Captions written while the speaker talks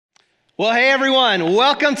Well, hey everyone,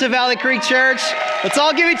 welcome to Valley Creek Church. Let's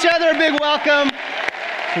all give each other a big welcome.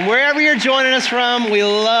 From wherever you're joining us from, we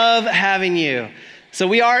love having you. So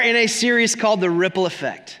we are in a series called The Ripple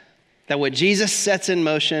Effect, that what Jesus sets in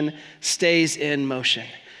motion stays in motion.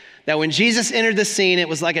 That when Jesus entered the scene, it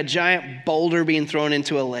was like a giant boulder being thrown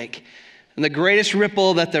into a lake. And the greatest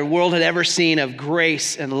ripple that the world had ever seen of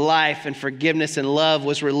grace and life and forgiveness and love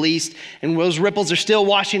was released, and those ripples are still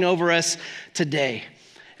washing over us today.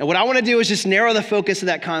 And what I want to do is just narrow the focus of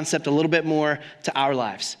that concept a little bit more to our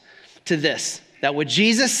lives, to this, that what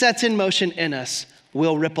Jesus sets in motion in us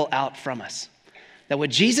will ripple out from us. That what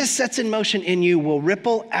Jesus sets in motion in you will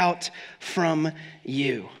ripple out from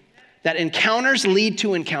you. That encounters lead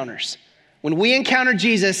to encounters. When we encounter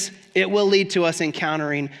Jesus, it will lead to us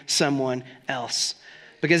encountering someone else.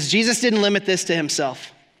 Because Jesus didn't limit this to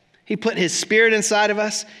himself. He put his spirit inside of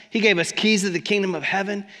us. He gave us keys to the kingdom of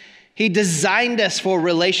heaven. He designed us for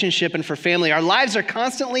relationship and for family. Our lives are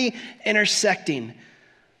constantly intersecting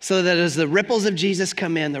so that as the ripples of Jesus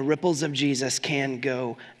come in, the ripples of Jesus can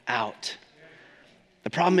go out. The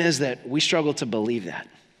problem is that we struggle to believe that.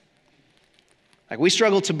 Like we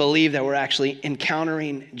struggle to believe that we're actually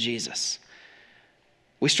encountering Jesus.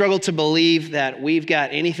 We struggle to believe that we've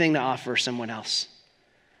got anything to offer someone else.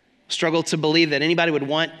 Struggle to believe that anybody would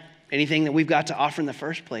want anything that we've got to offer in the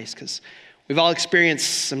first place, because we've all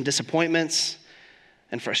experienced some disappointments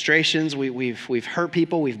and frustrations. We've hurt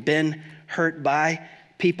people. We've been hurt by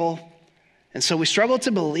people. And so we struggle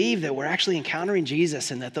to believe that we're actually encountering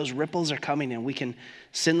Jesus and that those ripples are coming and we can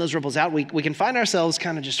send those ripples out. We can find ourselves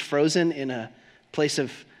kind of just frozen in a place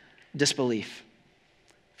of disbelief,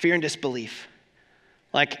 fear and disbelief.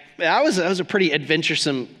 Like, I was a pretty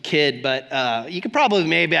adventuresome kid, but you could probably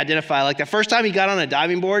maybe identify, like the first time you got on a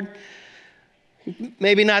diving board,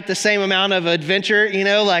 maybe not the same amount of adventure,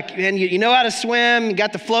 like, and you know how to swim, you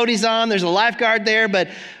got the floaties on, there's a lifeguard there, but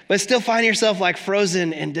still find yourself like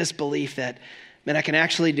frozen in disbelief that, man, I can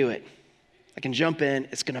actually do it. I can jump in,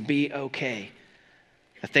 it's gonna be okay.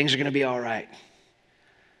 That things are gonna be all right.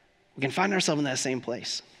 We can find ourselves in that same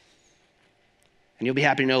place. And you'll be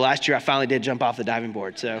happy to know last year I finally did jump off the diving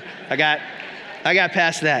board. So I got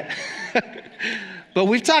past that. But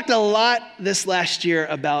we've talked a lot this last year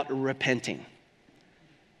about repenting.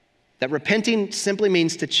 That repenting simply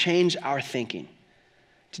means to change our thinking,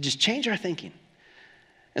 to just change our thinking.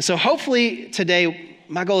 And so hopefully today,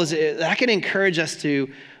 my goal is that I can encourage us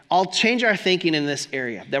to all change our thinking in this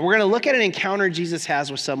area. That we're going to look at an encounter Jesus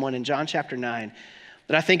has with someone in John chapter 9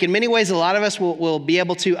 that I think in many ways a lot of us will be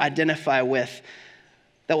able to identify with,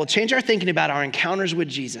 that will change our thinking about our encounters with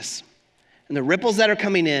Jesus and the ripples that are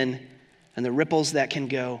coming in and the ripples that can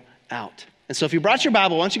go out. And so if you brought your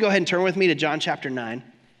Bible, why don't you go ahead and turn with me to John chapter 9.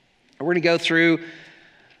 We're going to go through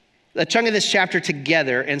a chunk of this chapter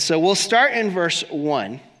together. And so we'll start in verse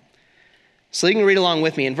 1. So you can read along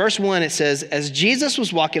with me. In verse 1, it says, "As Jesus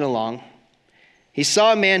was walking along, he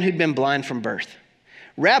saw a man who'd been blind from birth.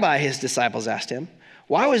 'Rabbi,' his disciples asked him,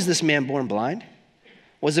 'why was this man born blind?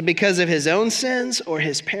 Was it because of his own sins or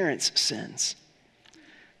his parents' sins?'"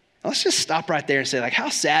 Let's just stop right there and say, like, how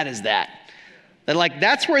sad is that? That, like,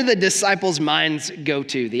 that's where the disciples' minds go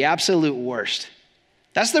to, the absolute worst.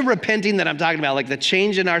 That's the repenting that I'm talking about, like the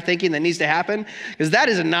change in our thinking that needs to happen, because that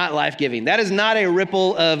is not life-giving. That is not a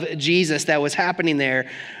ripple of Jesus that was happening there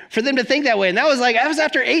for them to think that way. And that was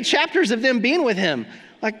after 8 chapters of them being with him.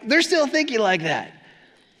 Like, they're still thinking like that.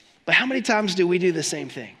 But how many times do we do the same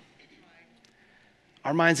thing?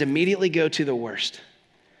 Our minds immediately go to the worst.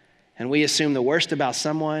 And we assume the worst about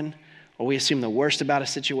someone, or we assume the worst about a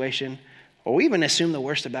situation, or we even assume the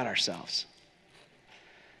worst about ourselves.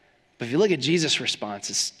 But if you look at Jesus' response,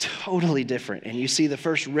 it's totally different. And you see the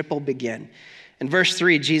first ripple begin. In verse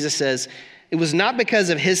 3, Jesus says, "It was not because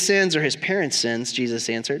of his sins or his parents' sins," Jesus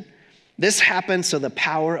answered. "This happened so the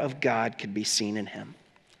power of God could be seen in him."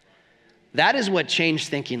 That is what changed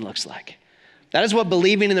thinking looks like. That is what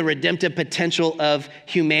believing in the redemptive potential of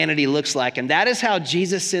humanity looks like. And that is how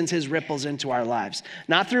Jesus sends his ripples into our lives.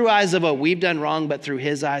 Not through eyes of what we've done wrong, but through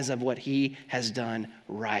his eyes of what he has done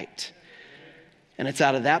right. And it's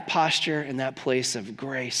out of that posture and that place of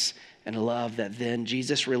grace and love that then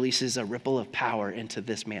Jesus releases a ripple of power into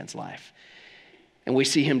this man's life. And we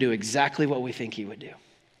see him do exactly what we think he would do.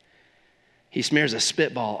 He smears a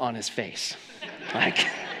spitball on his face. Like,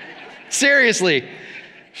 seriously.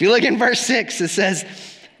 If you look in verse 6, it says,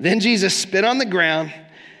 "Then Jesus spit on the ground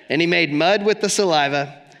and he made mud with the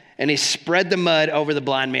saliva and he spread the mud over the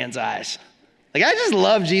blind man's eyes." Like, I just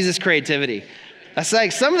love Jesus' creativity. That's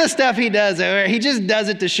like some of the stuff he does, he just does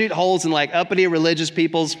it to shoot holes in like uppity religious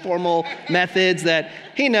people's formal methods that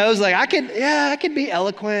he knows, like I could be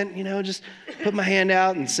eloquent, just put my hand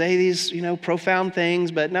out and say these, profound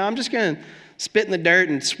things, but no, I'm just going to spit in the dirt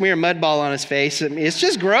and smear a mud ball on his face. I mean, it's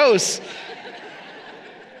just gross.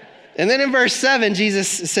 And then in verse 7,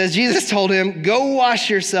 Jesus told him, go wash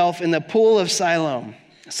yourself in the pool of Siloam.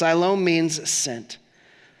 Siloam means sent.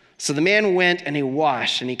 So the man went and he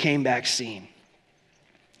washed and he came back seeing.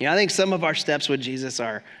 I think some of our steps with Jesus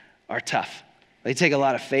are tough. They take a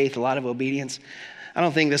lot of faith, a lot of obedience. I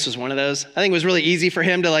don't think this was one of those. I think it was really easy for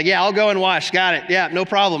him to I'll go and wash. Got it. Yeah, no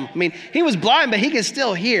problem. I mean, he was blind, but he could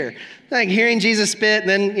still hear. Like hearing Jesus spit, and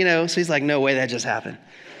then, so he's like, no way that just happened.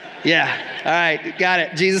 Yeah, all right, got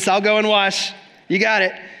it. Jesus, I'll go and wash. You got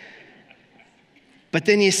it. But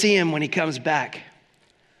then you see him when he comes back.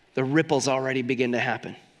 The ripples already begin to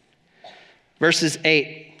happen. Verses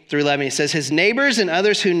 8 through 11, he says, his neighbors and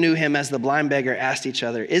others who knew him as the blind beggar asked each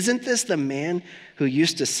other, isn't this the man who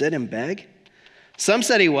used to sit and beg? Some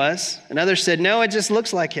said he was, and others said, no, it just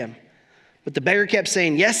looks like him. But the beggar kept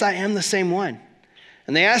saying, yes, I am the same one.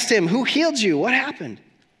 And they asked him, who healed you? What happened?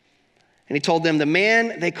 And he told them, the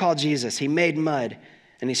man they called Jesus, he made mud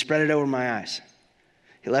and he spread it over my eyes.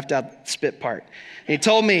 He left out the spit part. And he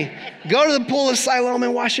told me, go to the pool of Siloam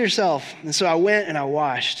and wash yourself. And so I went and I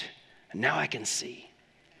washed, and now I can see.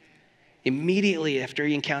 Immediately after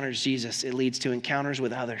he encounters Jesus, it leads to encounters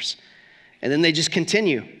with others. And then they just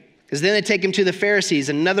continue, because then they take him to the Pharisees,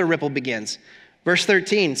 and another ripple begins. Verse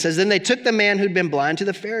 13 says, then they took the man who'd been blind to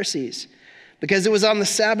the Pharisees, because it was on the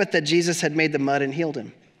Sabbath that Jesus had made the mud and healed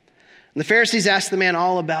him. And the Pharisees asked the man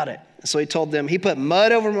all about it. And so he told them, he put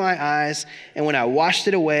mud over my eyes, and when I washed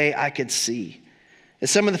it away, I could see. And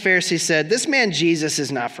some of the Pharisees said, this man Jesus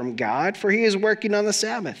is not from God, for he is working on the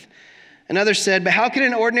Sabbath. And others said, but how can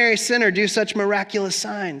an ordinary sinner do such miraculous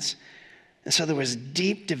signs? And so there was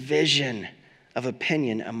deep division of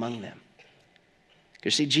opinion among them.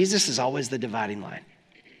 Because see, Jesus is always the dividing line.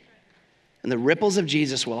 And the ripples of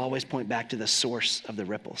Jesus will always point back to the source of the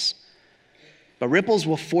ripples. But ripples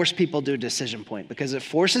will force people to a decision point because it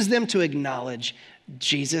forces them to acknowledge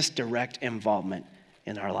Jesus' direct involvement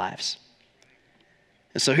in our lives.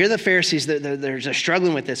 And so here the Pharisees, they're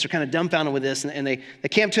struggling with this. They're kind of dumbfounded with this, and they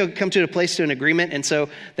can't come to a place to an agreement. And so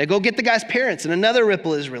they go get the guy's parents, and another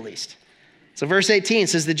ripple is released. So verse 18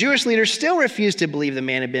 says, the Jewish leaders still refused to believe the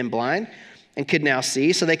man had been blind and could now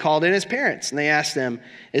see. So they called in his parents, and they asked them,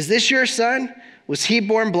 is this your son? Was he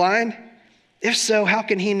born blind? If so, how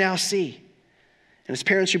can he now see? And his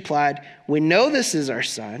parents replied, we know this is our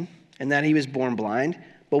son and that he was born blind,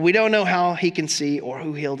 but we don't know how he can see or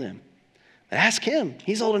who healed him. Ask him.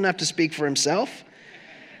 He's old enough to speak for himself.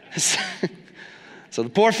 So the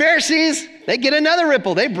poor Pharisees, they get another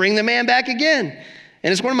ripple. They bring the man back again.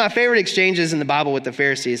 And it's one of my favorite exchanges in the Bible with the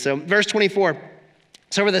Pharisees. So verse 24.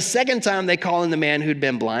 So for the second time, they call in the man who'd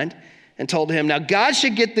been blind and told him, now God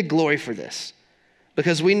should get the glory for this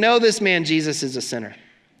because we know this man Jesus is a sinner.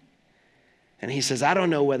 And he says, I don't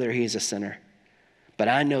know whether he's a sinner, but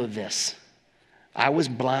I know this. I was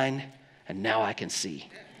blind and now I can see.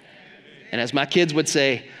 And as my kids would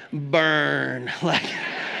say, burn. Like,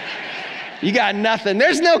 you got nothing.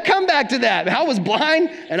 There's no comeback to that. I was blind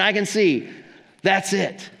and I can see. That's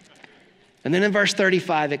it. And then in verse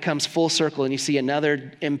 35, it comes full circle and you see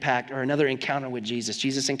another impact or another encounter with Jesus.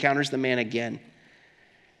 Jesus encounters the man again. It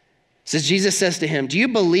says, Jesus says to him, do you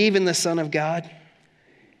believe in the Son of God?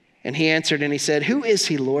 And he answered and he said, who is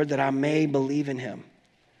he, Lord, that I may believe in him?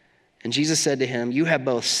 And Jesus said to him, you have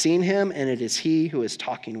both seen him and it is he who is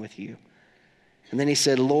talking with you. And then he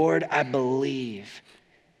said, Lord, I believe.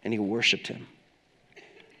 And he worshiped him.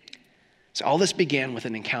 So all this began with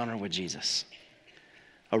an encounter with Jesus.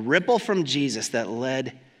 A ripple from Jesus that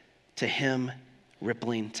led to him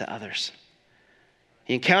rippling to others.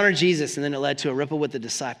 He encountered Jesus and then it led to a ripple with the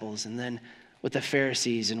disciples and then with the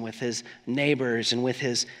Pharisees and with his neighbors and with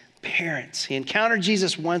his parents. He encountered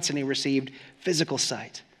Jesus once and he received physical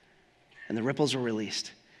sight. And the ripples were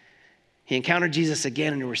released. He encountered Jesus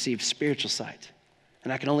again and he received spiritual sight.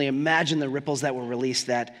 And I can only imagine the ripples that were released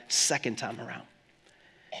that second time around.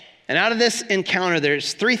 And out of this encounter,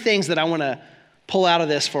 there's three things that I want to pull out of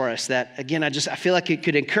this for us that, again, I feel like it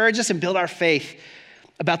could encourage us and build our faith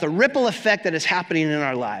about the ripple effect that is happening in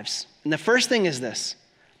our lives. And the first thing is this,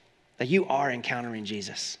 that you are encountering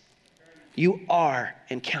Jesus. You are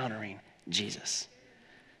encountering Jesus.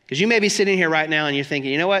 Because you may be sitting here right now and you're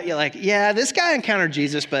thinking, you know what? You're like, yeah, this guy encountered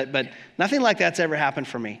Jesus, but nothing like that's ever happened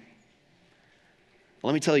for me.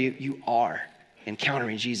 Well, let me tell you, you are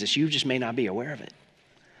encountering Jesus. You just may not be aware of it.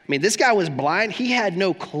 I mean, this guy was blind. He had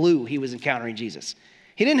no clue he was encountering Jesus.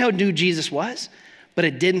 He didn't know who Jesus was, but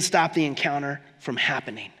it didn't stop the encounter from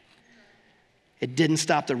happening. It didn't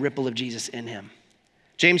stop the ripple of Jesus in him.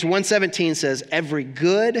 James 1:17 says, every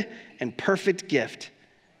good and perfect gift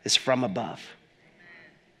is from above.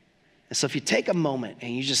 And so if you take a moment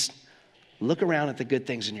and you just look around at the good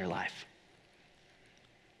things in your life,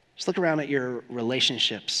 just look around at your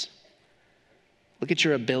relationships, look at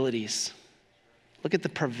your abilities, look at the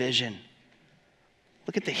provision,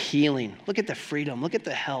 look at the healing, look at the freedom, look at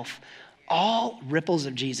the health, all ripples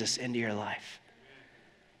of Jesus into your life.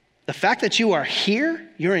 The fact that you are here,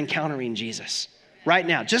 you're encountering Jesus right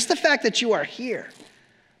now. Just the fact that you are here.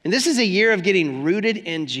 And this is a year of getting rooted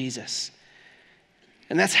in Jesus.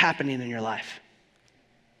 And that's happening in your life.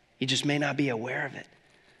 You just may not be aware of it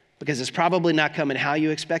because it's probably not coming how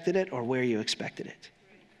you expected it or where you expected it.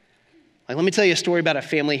 Like, let me tell you a story about a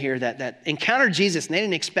family here that encountered Jesus and they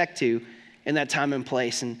didn't expect to in that time and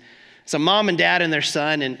place. And it's a mom and dad and their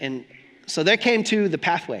son. And so they came to the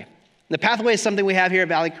Pathway. The Pathway is something we have here at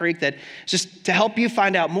Valley Creek that is just to help you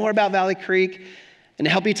find out more about Valley Creek and to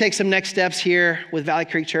help you take some next steps here with Valley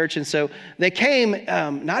Creek Church. And so they came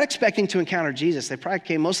not expecting to encounter Jesus. They probably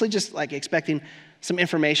came mostly just like expecting some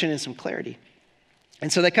information and some clarity.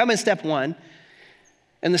 And so they come in step one,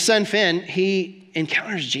 and the son Finn, he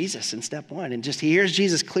encounters Jesus in step one, and just he hears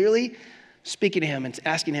Jesus clearly speaking to him and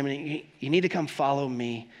asking him, you need to come follow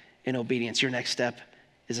me in obedience. Your next step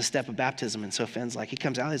is a step of baptism. And so Finn's like, he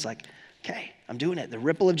comes out, he's like, okay, I'm doing it. The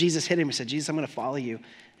ripple of Jesus hit him. He said, Jesus, I'm going to follow you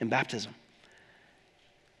in baptism.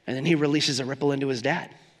 And then he releases a ripple into his dad.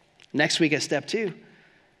 Next week at step two,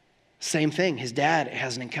 same thing. His dad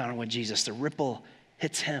has an encounter with Jesus. The ripple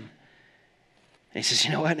hits him. And he says,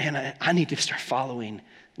 you know what, man, I need to start following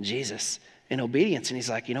Jesus in obedience. And he's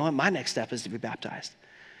like, you know what, my next step is to be baptized.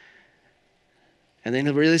 And then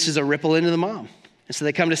he releases a ripple into the mom. And so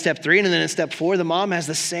they come to step three, and then in step four, the mom has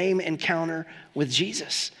the same encounter with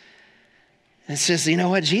Jesus. And it says, you know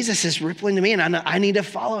what, Jesus is rippling to me, and I need to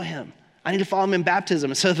follow him. I need to follow him in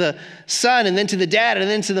baptism. And so the son, and then to the dad, and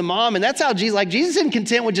then to the mom. And that's how Jesus isn't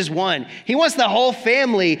content with just one. He wants the whole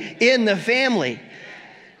family in the family.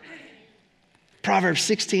 Proverbs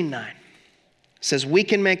 16:9 says, we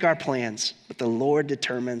can make our plans, but the Lord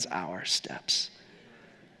determines our steps.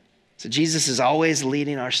 So Jesus is always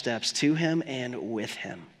leading our steps to him and with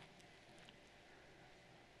him.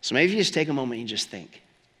 So maybe you just take a moment and you just think,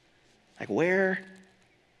 like, where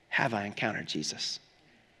have I encountered Jesus?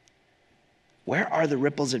 Where are the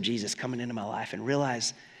ripples of Jesus coming into my life? And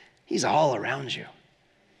realize he's all around you.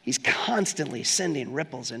 He's constantly sending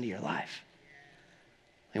ripples into your life.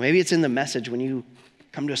 Like maybe it's in the message when you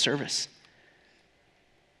come to a service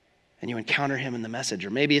and you encounter him in the message, or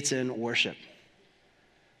maybe it's in worship.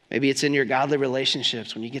 Maybe it's in your godly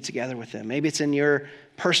relationships when you get together with them. Maybe it's in your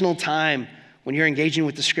personal time when you're engaging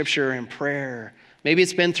with the scripture and prayer. Maybe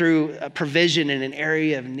it's been through a provision in an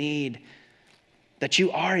area of need that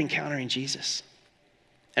you are encountering Jesus.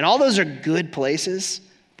 And all those are good places,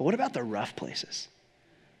 but what about the rough places?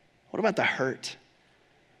 What about the hurt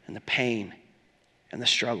and the pain and the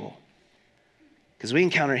struggle? Because we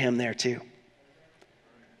encounter him there too.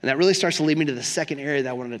 And that really starts to lead me to the second area that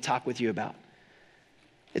I wanted to talk with you about.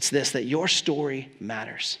 It's this, that your story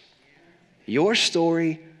matters. Your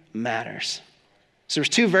story matters. So there's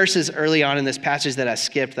two verses early on in this passage that I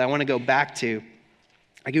skipped that I want to go back to.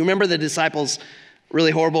 Like, you remember the disciples'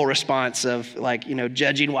 really horrible response of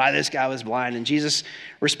judging why this guy was blind. And Jesus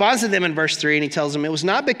responds to them in verse 3, and he tells them, it was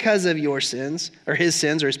not because of your sins or his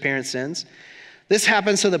parents' sins. This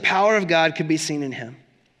happened so the power of God could be seen in him.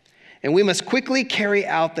 And we must quickly carry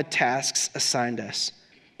out the tasks assigned us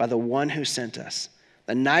by the one who sent us.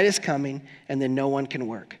 The night is coming, and then no one can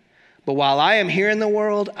work. But while I am here in the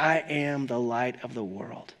world, I am the light of the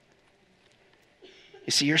world.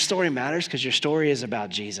 You see, your story matters because your story is about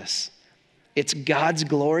Jesus. It's God's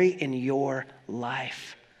glory in your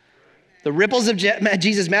life. The ripples of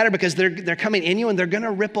Jesus matter because they're coming in you and they're going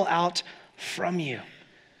to ripple out from you.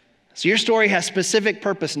 So your story has specific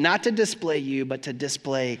purpose, not to display you, but to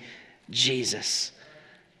display Jesus.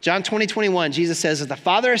 John 20:21, Jesus says, as the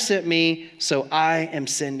Father has sent me, so I am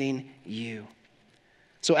sending you.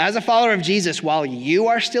 So as a follower of Jesus, while you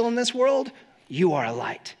are still in this world, you are a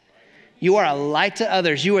light. You are a light to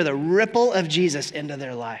others. You are the ripple of Jesus into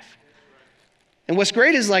their life. And what's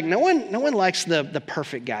great is no one likes the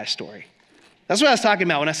perfect guy story. That's what I was talking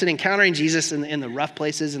about when I said encountering Jesus in the rough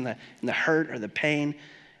places, in the hurt or the pain and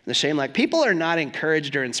the shame. Like, people are not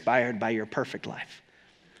encouraged or inspired by your perfect life.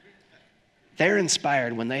 They're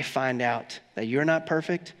inspired when they find out that you're not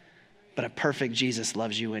perfect, but a perfect Jesus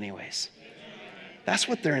loves you anyways. That's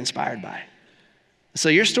what they're inspired by. So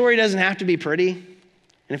your story doesn't have to be pretty. And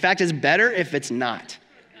in fact, it's better if it's not.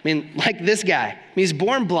 I mean, like this guy. He's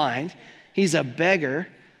born blind. He's a beggar.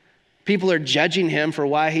 People are judging him for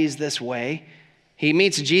why he's this way. He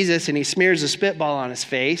meets Jesus and he smears a spitball on his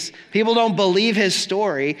face. People don't believe his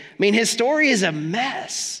story. I mean, his story is a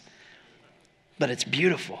mess, but it's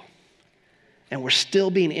beautiful. And we're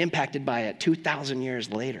still being impacted by it 2,000 years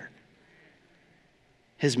later.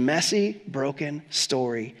 His messy, broken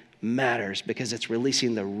story matters because it's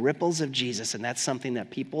releasing the ripples of Jesus, and that's something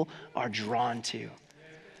that people are drawn to.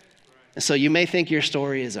 And so you may think your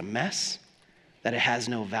story is a mess, that it has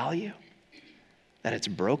no value, that it's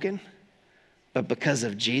broken, but because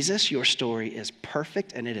of Jesus, your story is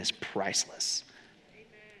perfect and it is priceless.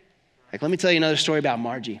 Like, let me tell you another story about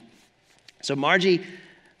Margie. So Margie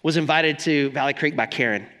was invited to Valley Creek by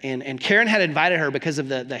Karen. And Karen had invited her because of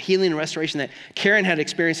the healing and restoration that Karen had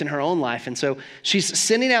experienced in her own life. And so she's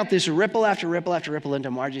sending out this ripple after ripple after ripple into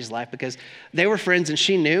Margie's life because they were friends and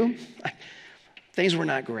she knew things were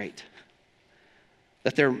not great.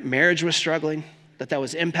 That their marriage was struggling, that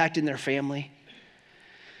was impacting their family.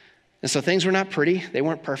 And so things were not pretty. They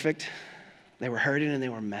weren't perfect. They were hurting and they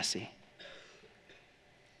were messy.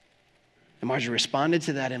 And Margie responded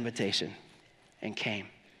to that invitation and came.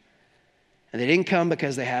 And they didn't come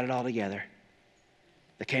because they had it all together.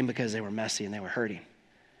 They came because they were messy and they were hurting.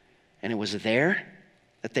 And it was there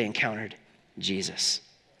that they encountered Jesus.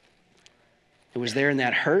 It was there in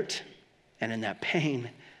that hurt and in that pain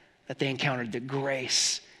that they encountered the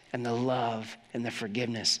grace and the love and the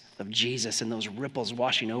forgiveness of Jesus and those ripples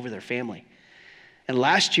washing over their family. And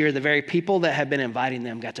last year, the very people that had been inviting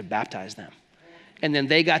them got to baptize them. And then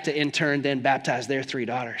they got to in turn then baptize their 3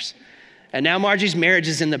 daughters. And now Margie's marriage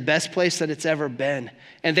is in the best place that it's ever been.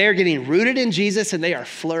 And they are getting rooted in Jesus and they are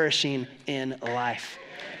flourishing in life.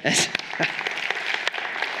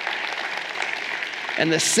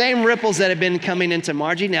 And the same ripples that have been coming into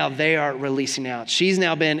Margie, now they are releasing out. She's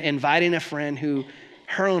now been inviting a friend who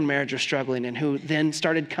her own marriage was struggling and who then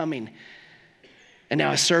started coming and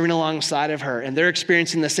now is serving alongside of her. And they're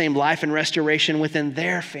experiencing the same life and restoration within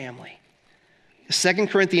their family. 2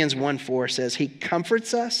 Corinthians 1:4 says, he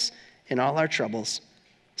comforts us in all our troubles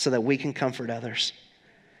so that we can comfort others.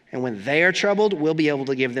 And when they are troubled, we'll be able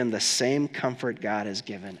to give them the same comfort God has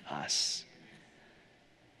given us.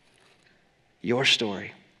 Your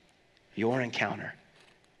story, your encounter,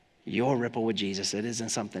 your ripple with Jesus, it isn't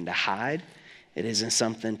something to hide. It isn't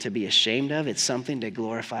something to be ashamed of. It's something to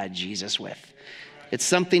glorify Jesus with. It's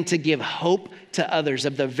something to give hope to others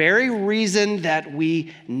of the very reason that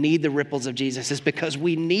we need the ripples of Jesus is because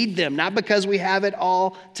we need them, not because we have it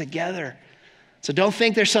all together. So don't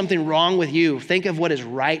think there's something wrong with you. Think of what is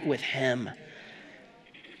right with him.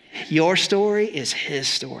 Your story is his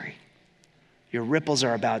story. Your ripples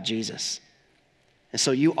are about Jesus. And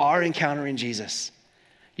so you are encountering Jesus.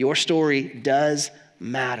 Your story does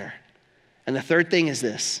matter. And the third thing is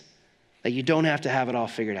this, that you don't have to have it all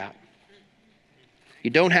figured out. You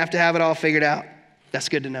don't have to have it all figured out. That's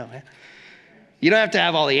good to know. Eh? You don't have to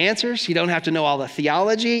have all the answers. You don't have to know all the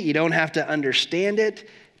theology. You don't have to understand it.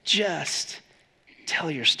 Just tell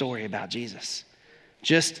your story about Jesus.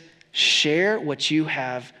 Just share what you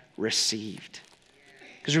have received.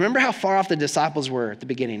 Because remember how far off the disciples were at the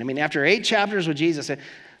beginning. I mean, after 8 chapters with Jesus,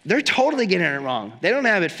 they're totally getting it wrong. They don't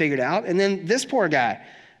have it figured out. And then this poor guy, I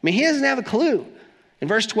mean, he doesn't have a clue. In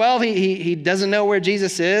verse 12, he doesn't know where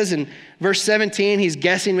Jesus is. In verse 17, he's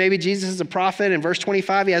guessing maybe Jesus is a prophet. In verse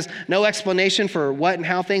 25, he has no explanation for what and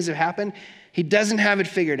how things have happened. He doesn't have it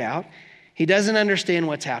figured out. He doesn't understand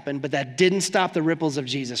what's happened, but that didn't stop the ripples of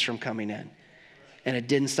Jesus from coming in. And it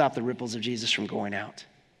didn't stop the ripples of Jesus from going out.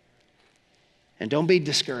 And don't be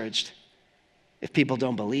discouraged if people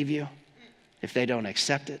don't believe you, if they don't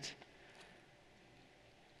accept it.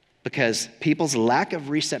 Because people's lack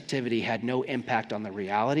of receptivity had no impact on the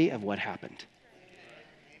reality of what happened.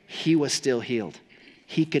 He was still healed.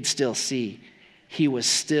 He could still see. He was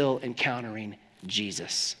still encountering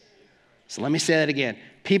Jesus. So let me say that again.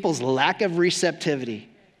 People's lack of receptivity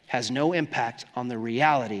has no impact on the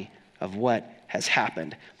reality of what has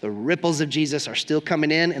happened. The ripples of Jesus are still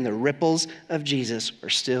coming in, and the ripples of Jesus are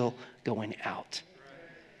still going out.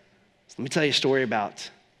 So let me tell you a story about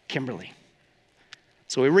Kimberly.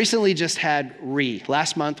 So we recently just had Re.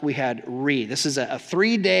 Last month we had Re. This is a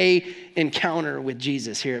 3-day encounter with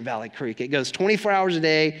Jesus here at Valley Creek. It goes 24 hours a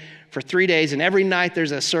day for 3 days, and every night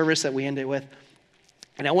there's a service that we end it with.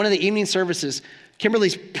 And at one of the evening services,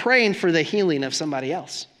 Kimberly's praying for the healing of somebody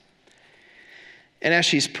else. And as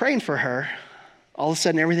she's praying for her, all of a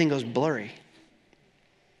sudden everything goes blurry.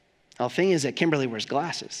 Now, the thing is that Kimberly wears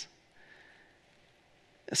glasses.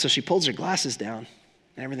 So she pulls her glasses down,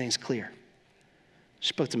 and everything's clear.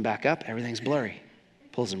 She puts them back up, everything's blurry.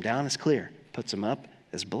 Pulls them down, it's clear. Puts them up,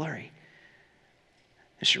 it's blurry.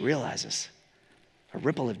 And she realizes a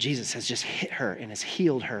ripple of Jesus has just hit her and has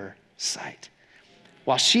healed her sight.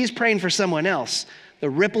 While she's praying for someone else, the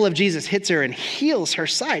ripple of Jesus hits her and heals her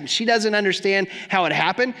sight. She doesn't understand how it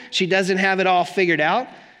happened. She doesn't have it all figured out.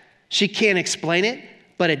 She can't explain it,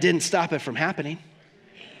 but it didn't stop it from happening.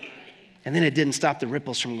 And then it didn't stop the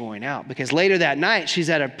ripples from going out, because later that night, she's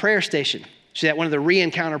at a prayer station. She's at one of the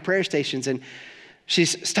re-encounter prayer stations, and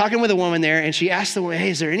she's talking with a woman there, and she asks the woman,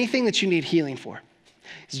 hey, is there anything that you need healing for?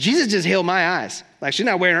 Jesus just healed my eyes. Like, she's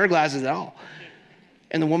not wearing her glasses at all.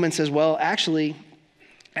 And the woman says, well, actually,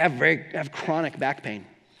 I have chronic back pain.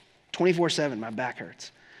 24/7, my back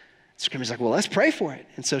hurts. So Kimmy's like, well, let's pray for it.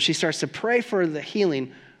 And so she starts to pray for the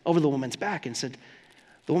healing over the woman's back, and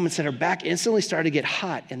the woman said her back instantly started to get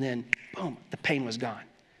hot, and then boom, the pain was gone.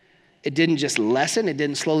 It didn't just lessen, it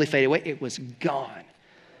didn't slowly fade away, it was gone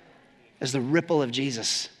as the ripple of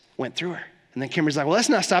Jesus went through her. And then Kimberly's like, well, let's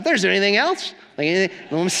not stop there. Is there anything else? Like anything?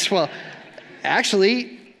 The woman says, well,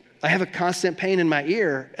 actually, I have a constant pain in my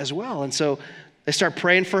ear as well. And so they start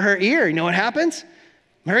praying for her ear. You know what happens?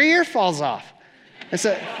 Her ear falls off. And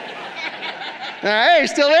so, hey, you're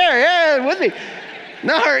still there. Yeah, with me.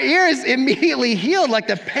 No, her ear is immediately healed. Like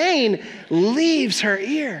the pain leaves her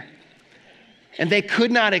ear. And they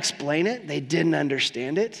could not explain it. They didn't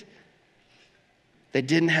understand it. They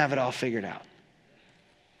didn't have it all figured out.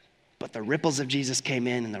 But the ripples of Jesus came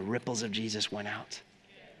in and the ripples of Jesus went out.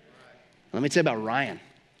 Let me tell you about Ryan.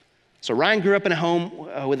 So Ryan grew up in a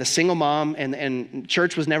home with a single mom, and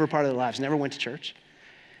church was never part of their lives, never went to church.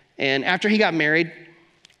 And after he got married,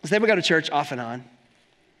 they would go to church off and on,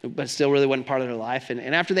 but still really wasn't part of their life.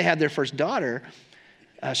 And after they had their first daughter,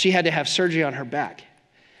 she had to have surgery on her back.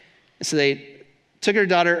 And so they took her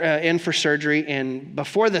daughter in for surgery, and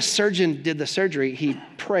before the surgeon did the surgery, he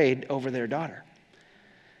prayed over their daughter.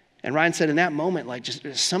 And Ryan said in that moment, like just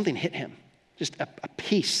something hit him, just a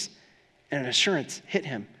peace and an assurance hit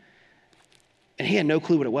him. And he had no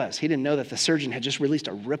clue what it was. He didn't know that the surgeon had just released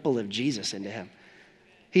a ripple of Jesus into him.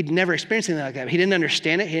 He'd never experienced anything like that. He didn't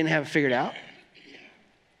understand it. He didn't have it figured out.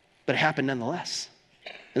 But it happened nonetheless.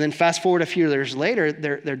 And then fast forward a few years later,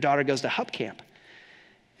 their daughter goes to Hub Camp.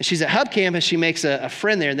 And she's at Hub Camp, and she makes a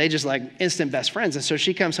friend there, and they just like instant best friends. And so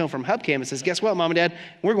she comes home from Hub Camp and says, guess what, Mom and Dad?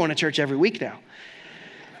 We're going to church every week now.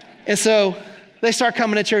 And so they start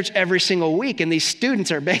coming to church every single week, and these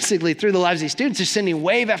students are basically, through the lives of these students, just sending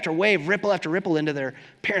wave after wave, ripple after ripple into their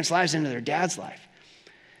parents' lives, into their dad's life.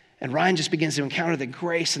 And Ryan just begins to encounter the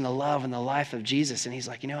grace and the love and the life of Jesus, and he's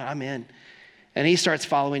like, you know what, I'm in. And he starts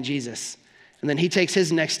following Jesus. And then he takes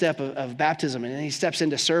his next step of baptism, and then he steps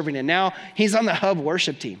into serving, and now he's on the Hub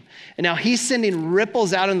worship team. And now he's sending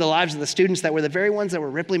ripples out into the lives of the students that were the very ones that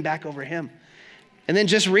were rippling back over him. And then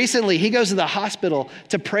just recently, he goes to the hospital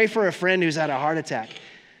to pray for a friend who's had a heart attack.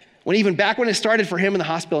 When it started for him in the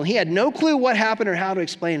hospital, and he had no clue what happened or how to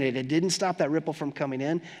explain it. It didn't stop that ripple from coming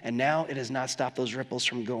in, and now it has not stopped those ripples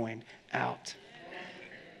from going out.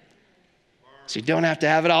 So you don't have to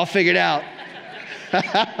have it all figured out.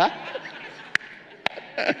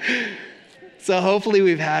 So hopefully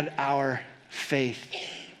we've had our faith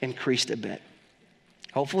increased a bit.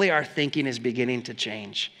 Hopefully our thinking is beginning to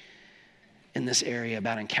change in this area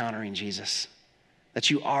about encountering Jesus, that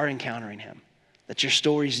you are encountering him, that your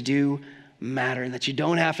stories do matter, and that you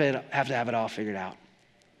don't have to have it all figured out.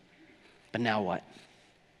 But now what?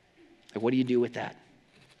 Like, what do you do with that?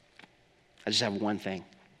 I just have one thing.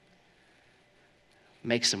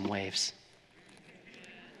 Make some waves.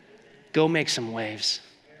 Go make some waves.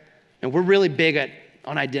 And we're really big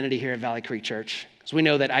on identity here at Valley Creek Church, because we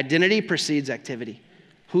know that identity precedes activity.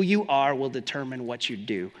 Who you are will determine what you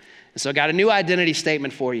do. And so I got a new identity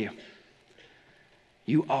statement for you.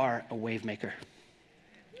 You are a wave maker.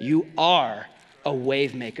 You are a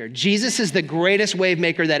wave maker. Jesus is the greatest wave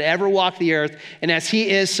maker that ever walked the earth. And as he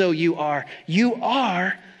is, so you are. You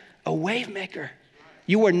are a wave maker.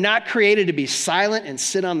 You were not created to be silent and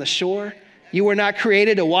sit on the shore. You were not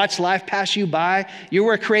created to watch life pass you by. You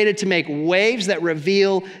were created to make waves that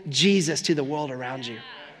reveal Jesus to the world around you.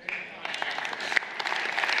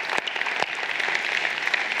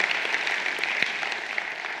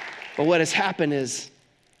 But what has happened is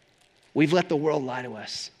we've let the world lie to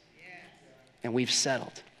us, and we've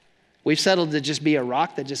settled. We've settled to just be a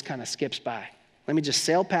rock that just kind of skips by. Let me just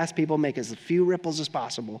sail past people, make as few ripples as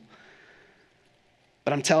possible.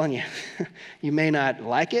 But I'm telling you, you may not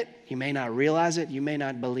like it, you may not realize it, you may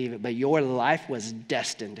not believe it, but your life was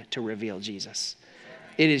destined to reveal Jesus.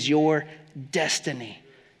 It is your destiny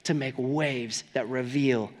to make waves that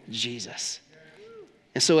reveal Jesus.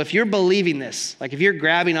 And so if you're believing this, like if you're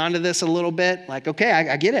grabbing onto this a little bit, like, okay,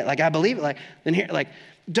 I get it. Like, I believe it. Like, then here, like,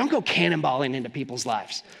 don't go cannonballing into people's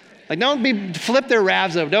lives. Like, flip their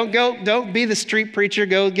ravs over. Don't be the street preacher.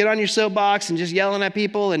 Go get on your soapbox and just yelling at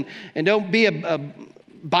people, and don't be a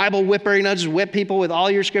Bible whipper, just whip people with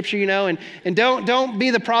all your scripture, and don't be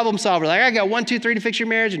the problem solver. Like, I got 1, 2, 3 to fix your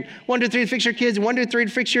marriage, and 1, 2, 3 to fix your kids, and 1, 2, 3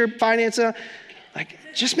 to fix your finance. Like,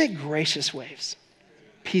 just make gracious waves,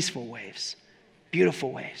 peaceful waves,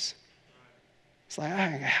 beautiful waves. It's like,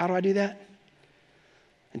 how do I do that?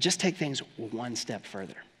 And just take things one step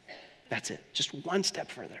further. That's it, just one step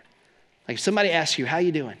further. Like, if somebody asks you, how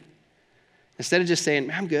you doing? Instead of just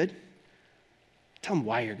saying, I'm good, tell them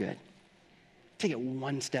why you're good. Take it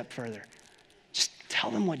one step further. Just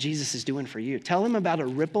tell them what Jesus is doing for you. Tell them about a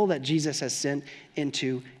ripple that Jesus has sent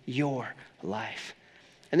into your life.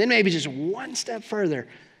 And then maybe just one step further,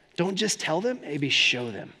 don't just tell them, maybe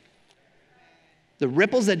show them. The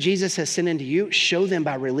ripples that Jesus has sent into you, show them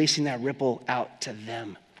by releasing that ripple out to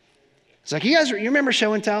them. It's like, you remember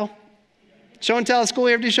show and tell? Show and tell at school,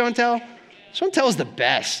 you ever do show and tell? Show and tell is the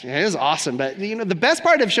best. It was awesome. But the best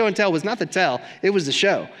part of show and tell was not the tell, it was the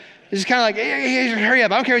show. It's just kind of like, hey, hurry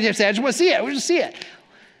up. I don't care what you have to say. I just want to see it. We just see it.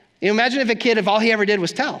 Imagine if all he ever did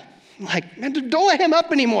was tell. Like, man, don't let him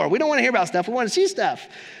up anymore. We don't want to hear about stuff. We want to see stuff.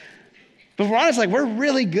 But we're honest, like, we're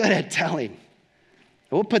really good at telling.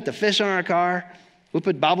 We'll put the fish on our car. We'll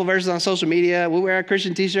put Bible verses on social media. We'll wear a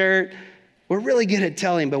Christian t-shirt. We're really good at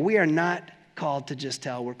telling, but we are not called to just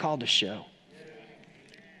tell. We're called to show.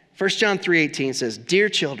 1 John 3:18 says, dear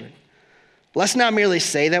children, let's not merely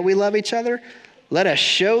say that we love each other. Let us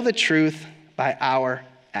show the truth by our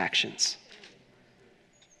actions.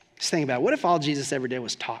 Just think about it. What if all Jesus ever did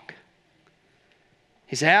was talk?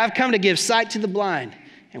 He said, I've come to give sight to the blind,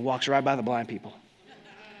 and walks right by the blind people.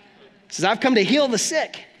 He says, I've come to heal the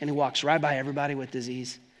sick, and he walks right by everybody with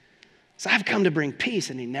disease. So I've come to bring peace,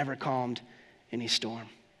 and he never calmed any storm.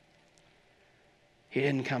 He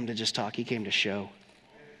didn't come to just talk, he came to show.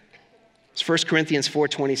 1 Corinthians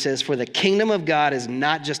 4:20 says, for the kingdom of God is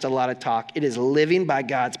not just a lot of talk, it is living by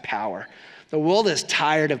God's power. The world is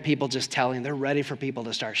tired of people just telling. They're ready for people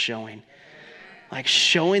to start showing. Like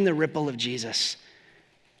showing the ripple of Jesus,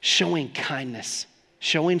 showing kindness,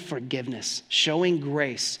 showing forgiveness, showing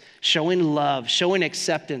grace, showing love, showing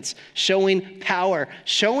acceptance, showing power,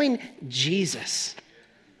 showing Jesus.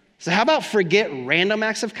 So how about forget random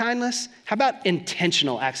acts of kindness? How about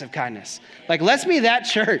intentional acts of kindness? Like, let's be that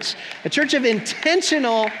church, a church of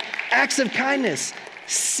intentional acts of kindness,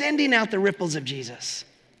 sending out the ripples of Jesus.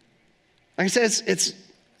 Like I said, it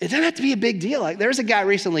doesn't have to be a big deal. Like, there's a guy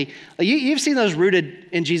recently, you've seen those Rooted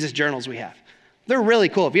in Jesus journals we have. They're really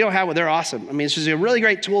cool. If you don't have one, they're awesome. I mean, it's just a really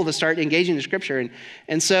great tool to start engaging the scripture.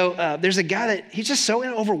 And so there's a guy that he's just so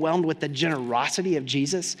overwhelmed with the generosity of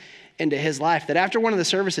Jesus into his life that after one of the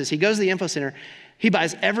services, he goes to the info center, he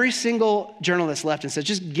buys every single journal that's left and says,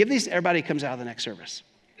 just give these to everybody who comes out of the next service,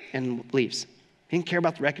 and leaves. He didn't care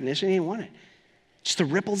about the recognition. He didn't want it. Just the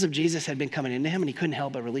ripples of Jesus had been coming into him, and he couldn't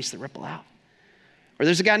help but release the ripple out. Or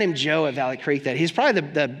there's a guy named Joe at Valley Creek that he's probably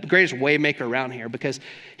the greatest way maker around here because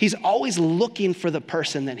he's always looking for the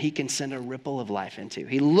person that he can send a ripple of life into.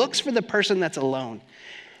 He looks for the person that's alone,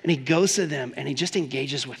 and he goes to them, and he just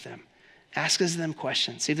engages with them, asks them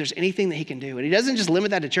questions, see if there's anything that he can do. And he doesn't just limit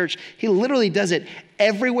that to church. He literally does it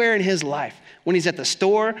everywhere in his life. When he's at the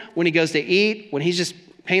store, when he goes to eat, when he's just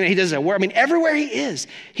hanging out, he does it at work. I mean, everywhere he is,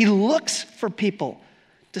 he looks for people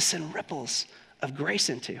to send ripples of grace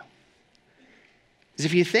into. Because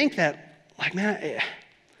if you think that, like, man,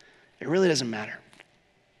 it really doesn't matter.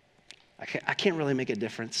 I can't really make a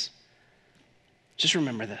difference. Just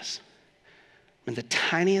remember this. When the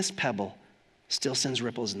tiniest pebble still sends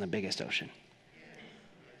ripples in the biggest ocean.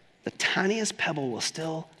 The tiniest pebble will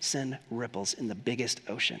still send ripples in the biggest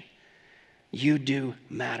ocean. You do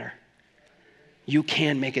matter. You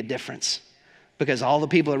can make a difference because all the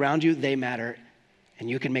people around you, they matter, and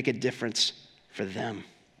you can make a difference for them.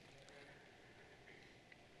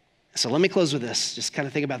 So let me close with this. Just kind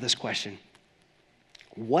of think about this question.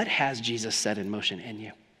 What has Jesus set in motion in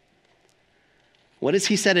you? What has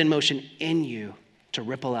he set in motion in you to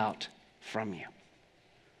ripple out from you?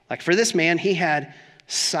 Like for this man, he had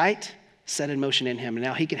sight set in motion in him, and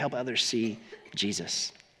now he can help others see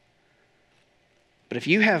Jesus. But if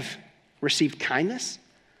you have received kindness,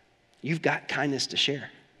 you've got kindness to share.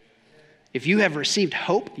 If you have received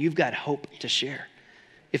hope, you've got hope to share.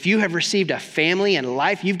 If you have received a family and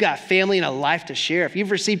life, you've got family and a life to share. If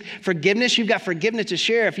you've received forgiveness, you've got forgiveness to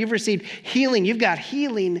share. If you've received healing, you've got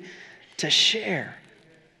healing to share.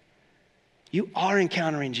 You are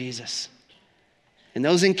encountering Jesus. And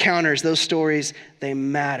those encounters, those stories, they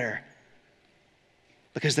matter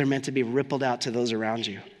because they're meant to be rippled out to those around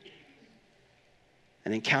you.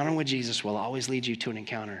 An encounter with Jesus will always lead you to an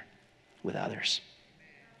encounter with others.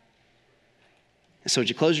 And so would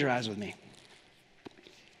you close your eyes with me?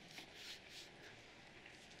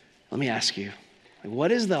 Let me ask you,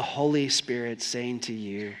 what is the Holy Spirit saying to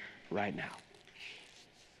you right now?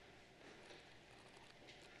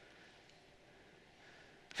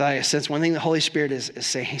 I sense one thing the Holy Spirit is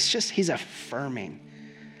saying, he's affirming.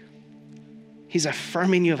 He's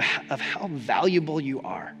affirming you of how valuable you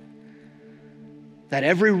are. That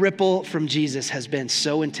every ripple from Jesus has been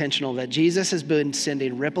so intentional, that Jesus has been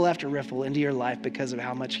sending ripple after ripple into your life because of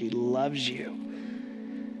how much he loves you.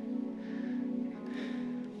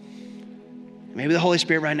 Maybe the Holy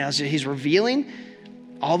Spirit right now, he's revealing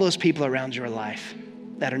all those people around your life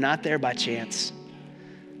that are not there by chance.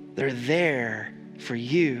 They're there for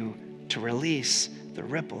you to release the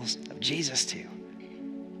ripples of Jesus to,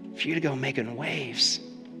 for you to go making waves.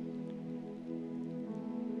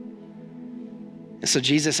 And so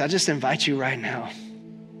Jesus, I just invite you right now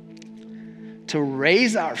to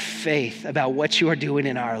raise our faith about what you are doing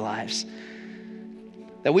in our lives.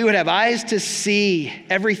 That we would have eyes to see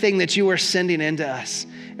everything that you are sending into us,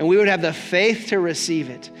 and we would have the faith to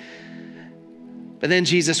receive it. But then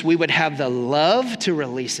Jesus, we would have the love to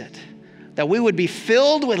release it. That we would be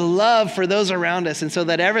filled with love for those around us. And so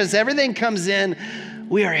that as everything comes in,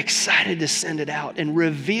 we are excited to send it out and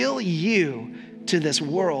reveal you to this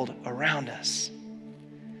world around us.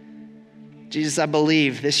 Jesus, I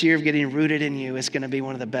believe this year of getting rooted in you is going to be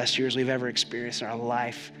one of the best years we've ever experienced in our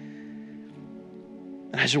life.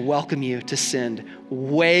 And I just welcome you to send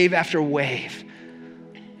wave after wave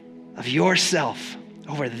of yourself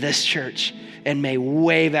over this church, and may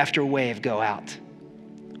wave after wave go out.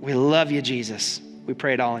 We love you, Jesus. We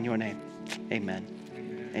pray it all in your name. Amen.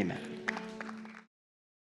 Amen.